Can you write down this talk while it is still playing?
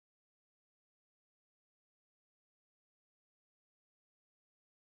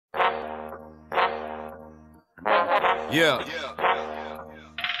Yeah.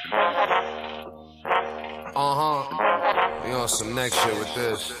 We on some next shit with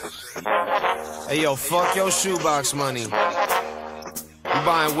this. Hey yo, fuck your shoebox money. You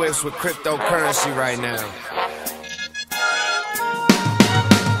buying whips with cryptocurrency right now.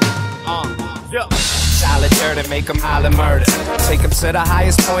 Solitaire to make them holler murder. Take them to the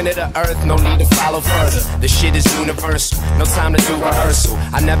highest point of the earth, no need to follow further. The shit is universal, no time to do rehearsal.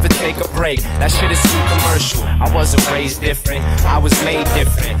 I never take a break, that shit is too commercial. I wasn't raised different, I was made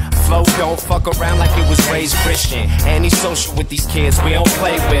different. Flow don't fuck around like it was raised Christian. Antisocial with these kids, we don't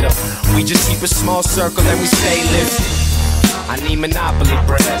play with them. We just keep a small circle and we stay lifted. I need Monopoly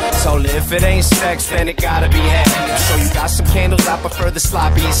bread, so if it ain't sex, then it gotta be head. So you got some candles, I prefer the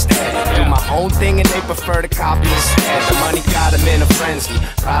sloppy instead. Do my own thing and they prefer to copy instead. The money got them in a frenzy,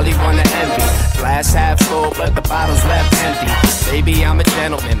 probably wanna envy. Glass half full, but the bottle's left empty. Baby, I'm a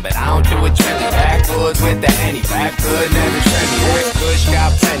gentleman, but I don't do it gently. Backwoods with the Henny, backwood never trendy. Rick Bush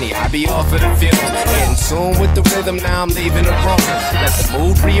got plenty, I be off of the field. Getting tuned with the rhythm, now I'm leaving the room. Let the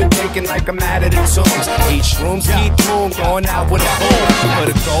mood reawaken like I'm out of the tombs. Each room's keep room, going out with a boom. For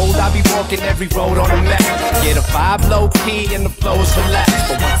the gold, I be walking every road on the map. Get a vibe low key and the flow is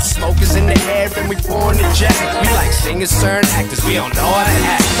relaxed. But once the smoke is in the air and we pouring the jet, we like singers turn actors, we don't know how to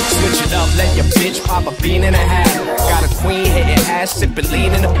act. Switch it up, let your bitch pop a bean and a half. Got a queen hitting ass, sipping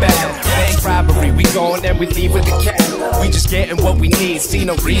lean in the bed. Bank robbery, we going and we leave with the cash. We just getting what we need, see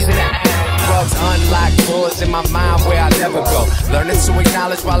no reason to act. Drugs unlock doors in my mind where I never go. Learning to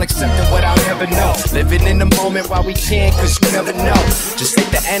acknowledge while accepting what I'll never know. Living in the moment while we can, cause you never know. Just take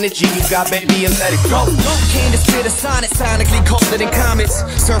the energy you got, baby, and let it go. Came to spit a sonnet, sonically colder than comets.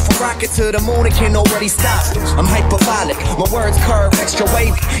 Surf a rocket to the moon and can't nobody stop. I'm hyperbolic, my words curve extra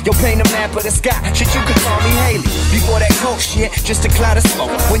wavy. Yo, paint a map of the sky, shit you could call me Haley. Before that coke shit, just a cloud of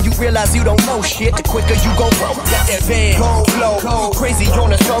smoke. When you realize you don't know shit, the quicker you gon' grow. Got that band, cold flow, crazy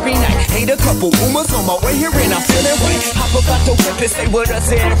on a starry night. Hate a couple rumors on my way here and I'm feeling right. Hop up out the whip and stay with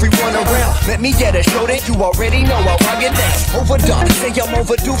us and everyone around. Let me get a show that you already know I'll get down. Overdone, say I'm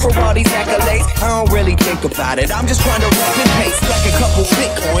overdue for all these accolades. I don't really think about it, I'm just trying to rap and pace. Like a couple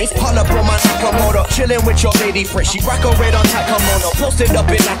bitcoins, pull up on my Nakamoto. Chillin' with your lady friend, she rock a red on Nakamoto. Posted up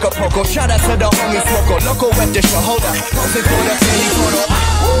in Acapulco, shout out to the homie Smoko. Loco at the show, hold up, posted for the Philly photo.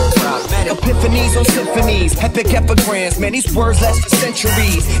 Epiphanies on symphonies, epic epigrams. Man, these words last for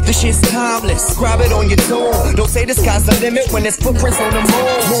centuries. This shit's timeless, grab it on your tomb. Don't say the sky's the limit when there's footprints on the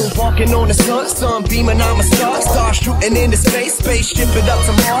moon. Moon walking on the sun beaming, I'm a star. Star shooting into space, spaceship it up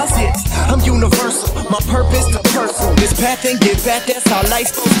to Mars. Yeah, I'm universal, my purpose to personal. This path and get back, that's how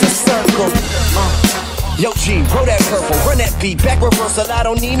life's supposed to circle. Yo G, roll that purple, run that beat, back reversal, I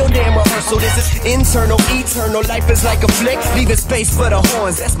don't need no damn rehearsal. This is internal, eternal, life is like a flick. Leaving space for the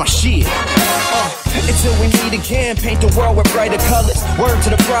horns, that's my shit. Until we meet again, paint the world with brighter colors. Word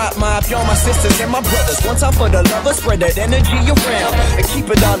to the pride mob, y'all my sisters and my brothers. One time for the lovers, spread that energy around. And keep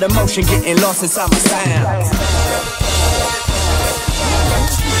it all in motion, getting lost inside my sound.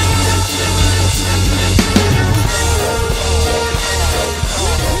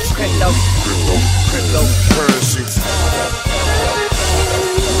 Cryptocurrency.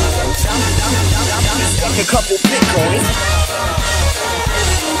 Stuck a couple bitcoins.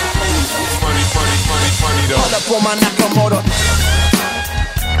 Funny though. Pull up on my Nakamoto.